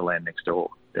purchase the land next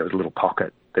door. There was a little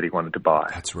pocket that he wanted to buy.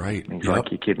 That's right. And he's like,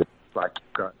 your kid,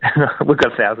 we've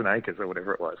got 1,000 acres or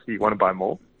whatever it was. You want to buy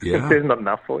more? Yeah. There's not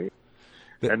enough for you.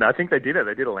 And I think they did it.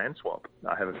 They did a land swap,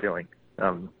 I have a feeling,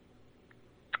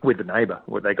 with the neighbour,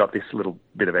 where they got this little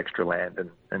bit of extra land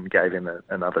and gave him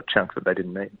another chunk that they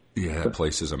didn't need. Yeah, that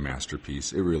place is a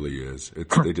masterpiece. It really is.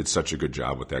 They did such a good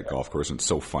job with that golf course, and it's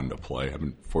so fun to play. I've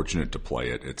been fortunate to play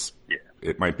it.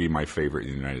 It might be my favorite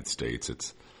in the United States.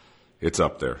 It's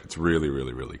up there. It's really,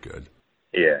 really, really good.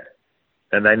 Yeah,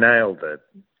 and they nailed it.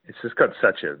 It's just got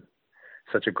such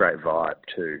a great vibe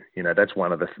too. That's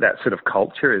one of that sort of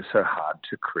culture is so hard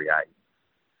to create.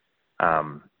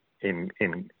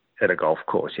 At a golf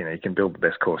course, you can build the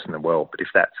best course in the world, but if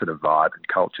that sort of vibe and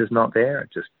culture's not there,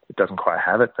 it doesn't quite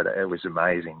have it. But it was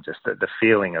amazing, just the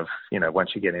feeling of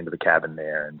once you get into the cabin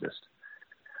there and just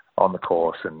on the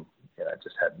course, and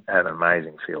just had an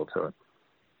amazing feel to it.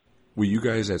 Will you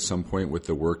guys at some point with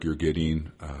the work you're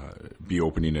getting be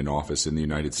opening an office in the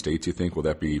United States? You think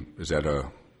is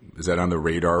that on the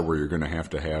radar where you're going to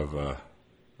have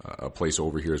a place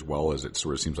over here as well, as it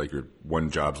sort of seems like your one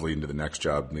job's leading to the next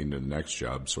job,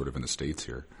 sort of in the States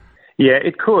here? Yeah,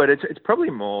 it could. It's probably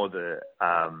more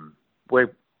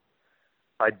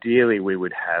ideally we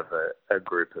would have a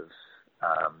group of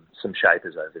some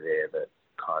shapers over there that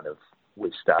kind of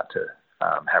we start to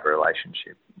have a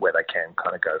relationship where they can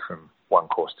kind of go from one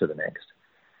course to the next.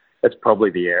 That's probably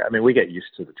the area. I mean, we get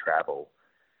used to the travel.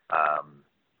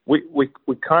 We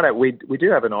do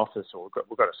have an office, or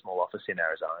we've got a small office in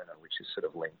Arizona, which is sort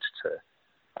of linked to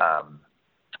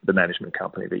the management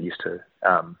company that used to,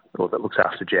 or that looks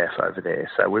after Jeff over there.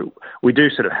 So we do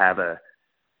sort of have a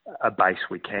base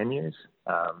we can use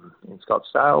in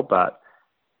Scottsdale, but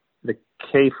the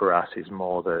key for us is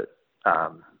more that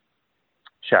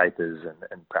shapers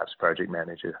and perhaps project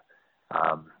manager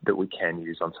that we can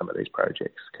use on some of these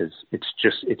projects, because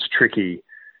it's tricky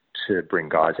to bring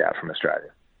guys out from Australia.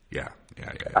 Yeah.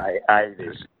 A,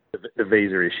 there's the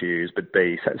visa issues, but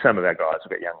B, some of our guys have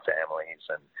got young families,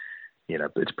 and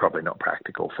it's probably not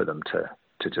practical for them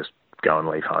to just go and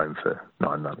leave home for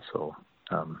 9 months or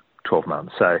 12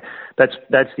 months. So that's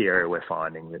the area we're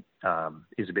finding that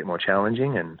is a bit more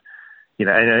challenging. And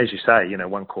and as you say,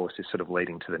 one course is sort of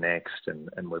leading to the next, and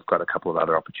we've got a couple of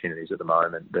other opportunities at the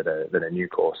moment that are new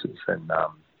courses, and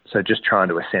so just trying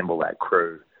to assemble that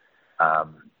crew.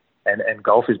 And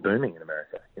golf is booming in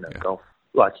America. Golf,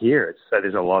 like here,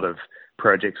 there's a lot of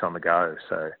projects on the go.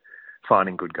 So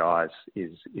finding good guys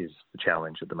is the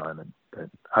challenge at the moment. But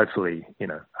hopefully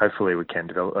we can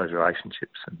develop those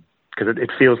relationships, because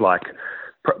it feels like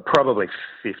probably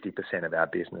 50% of our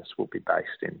business will be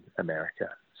based in America,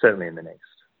 certainly in the next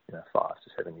 5 to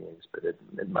 7 years. But it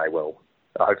may well,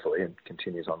 hopefully, it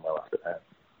continues on well after that.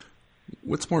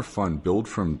 What's more fun, build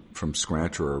from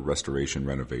scratch or a restoration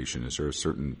renovation? Is there a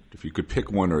certain, if you could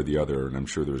pick one or the other, and I'm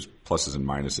sure there's pluses and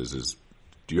minuses,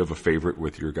 do you have a favorite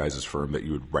with your guys' firm that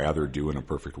you would rather do in a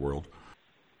perfect world?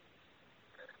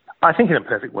 I think in a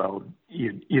perfect world,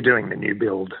 you're doing the new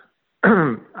build,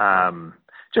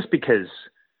 just because,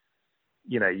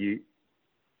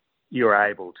 you're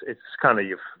able to, it's kind of,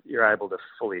 you're able to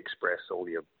fully express all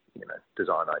your,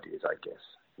 design ideas, I guess.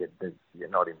 You're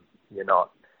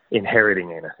not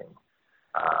inheriting anything.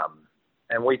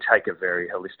 And we take a very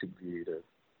holistic view to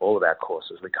all of our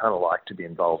courses. We kind of like to be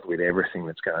involved with everything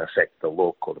that's going to affect the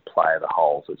look or the play of the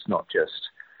holes. It's not just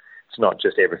it's not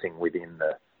just everything within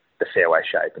the fairway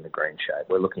shape and the green shape.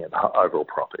 We're looking at the overall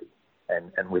property,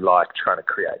 and we like trying to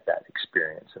create that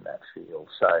experience and that feel.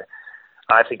 So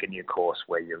I think a new course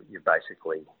where you're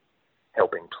basically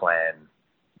helping plan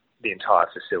the entire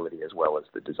facility as well as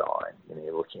the design. You know,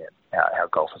 you're looking at how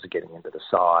golfers are getting into the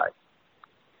site,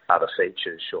 other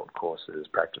features, short courses,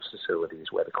 practice facilities,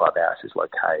 where the clubhouse is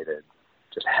located,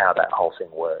 just how that whole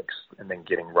thing works, and then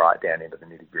getting right down into the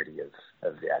nitty-gritty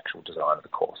of the actual design of the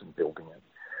course and building it.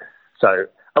 So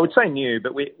I would say new,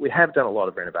 but we have done a lot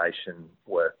of renovation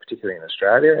work, particularly in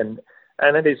Australia, and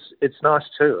it's nice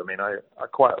too. I mean,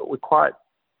 we quite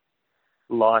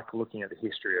like looking at the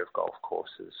history of golf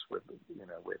courses. We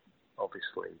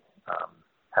obviously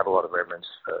have a lot of reverence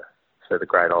for the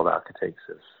great old architects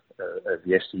of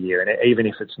yesteryear, and even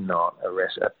if it's not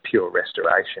a pure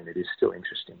restoration, it is still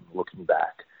interesting looking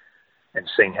back and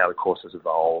seeing how the course has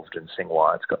evolved and seeing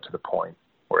why it's got to the point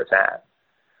where it's at.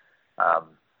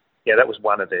 That was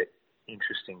one of the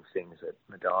interesting things at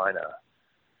Medina.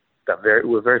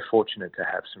 We're very fortunate to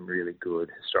have some really good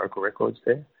historical records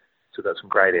there. So we've got some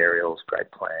great aerials,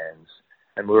 great plans,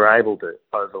 and we were able to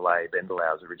overlay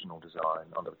Bendelau's original design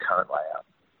onto the current layout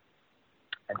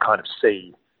and kind of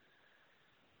see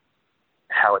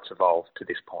how it's evolved to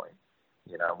this point.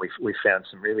 You know, we found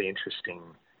some really interesting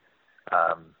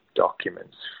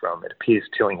documents from, it appears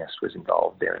Tillinghast was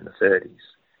involved there in the 30s,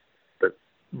 but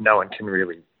no one can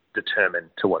really determine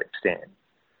to what extent.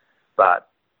 But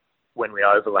when we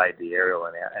overlaid the aerial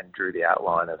and drew the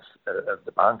outline of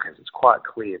the bunkers, it's quite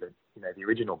clear that, you know, the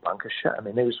original bunker shape, I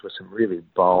mean, these were some really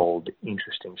bold,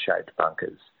 interesting shaped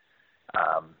bunkers,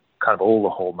 kind of all the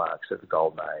hallmarks of the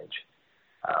Golden Age.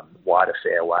 Wider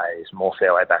fairways, more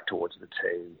fairway back towards the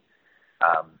tee.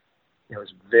 It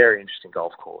was a very interesting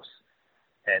golf course.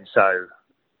 And so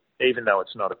even though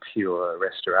it's not a pure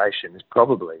restoration, there's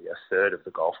probably a third of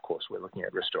the golf course we're looking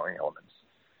at restoring elements.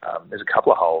 There's a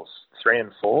couple of holes, 3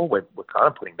 and 4, we're kind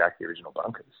of putting back the original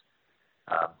bunkers.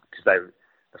 Because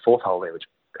the fourth hole there, which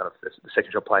kind of the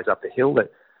second shot plays up the hill,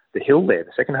 the hill there,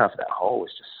 the second half of that hole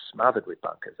was just smothered with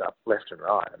bunkers up left and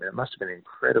right. I mean, it must have been an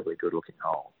incredibly good looking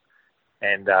hole.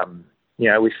 And,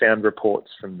 we found reports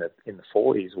in the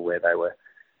 40s where they were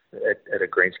at a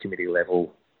Greens Committee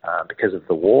level, because of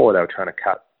the war, they were trying to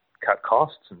cut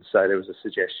costs. And so there was a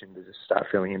suggestion to just start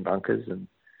filling in bunkers. And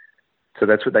so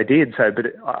that's what they did. So, but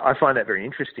I find that very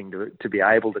interesting to be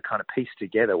able to kind of piece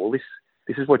together, well, this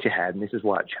is what you had and this is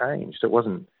why it changed. It was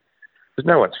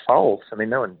no one's fault. I mean,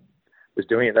 no one was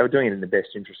doing it. They were doing it in the best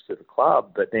interest of the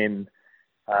club. But then,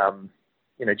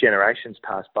 generations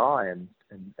pass by and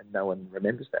no one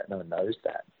remembers that. No one knows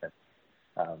that.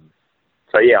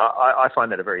 I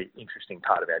find that a very interesting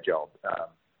part of our job,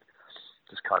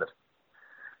 just kind of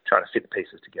trying to fit the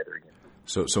pieces together again.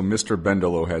 So Mr.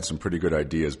 Bendelow had some pretty good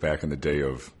ideas back in the day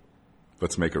of,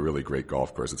 let's make a really great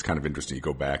golf course. It's kind of interesting. You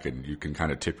go back and you can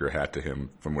kind of tip your hat to him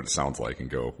from what it sounds like and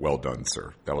go, well done,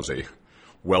 sir. That was a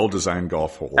well-designed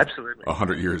golf hole. Absolutely.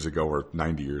 100 years ago or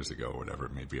 90 years ago, whatever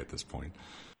it may be at this point.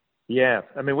 Yeah.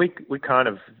 I mean, we kind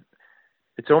of,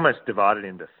 it's almost divided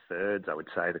into thirds, I would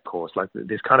say, the course. Like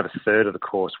there's kind of a third of the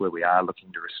course where we are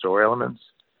looking to restore elements.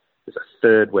 There's a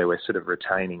third where we're sort of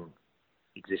retaining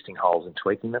existing holes and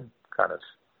tweaking them, kind of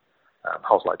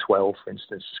holes like 12, for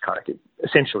instance, just kind of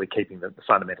essentially keeping the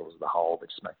fundamentals of the hole, but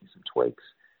just making some tweaks.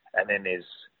 And then there's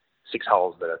 6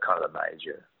 holes that are kind of a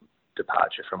major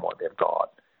departure from what they've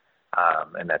got.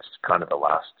 And that's kind of the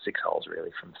last 6 holes,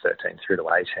 really, from 13 through to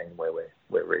 18, where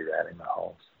we're rerouting the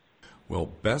holes. Well,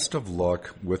 best of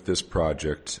luck with this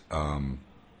project, and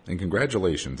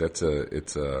congratulations. It's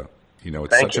such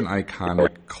an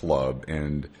iconic club,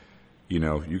 and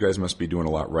you guys must be doing a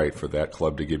lot right for that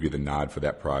club to give you the nod for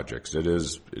that project. It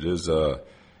is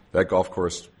that golf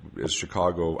course is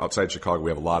Chicago. Outside Chicago,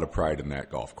 we have a lot of pride in that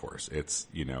golf course. It's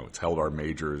it's held our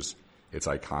majors. It's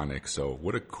iconic. So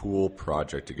what a cool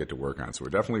project to get to work on. So we're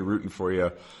definitely rooting for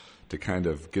you to kind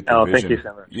of get the vision. Thank you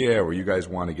so much. Yeah, where you guys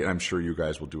want to get. I'm sure you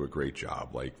guys will do a great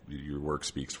job. Like, your work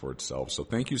speaks for itself. So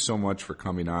thank you so much for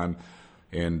coming on.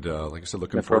 And like I said,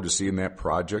 looking forward to seeing that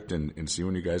project and seeing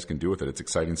what you guys can do with it. It's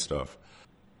exciting stuff.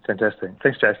 Fantastic.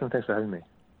 Thanks, Jason. Thanks for having me.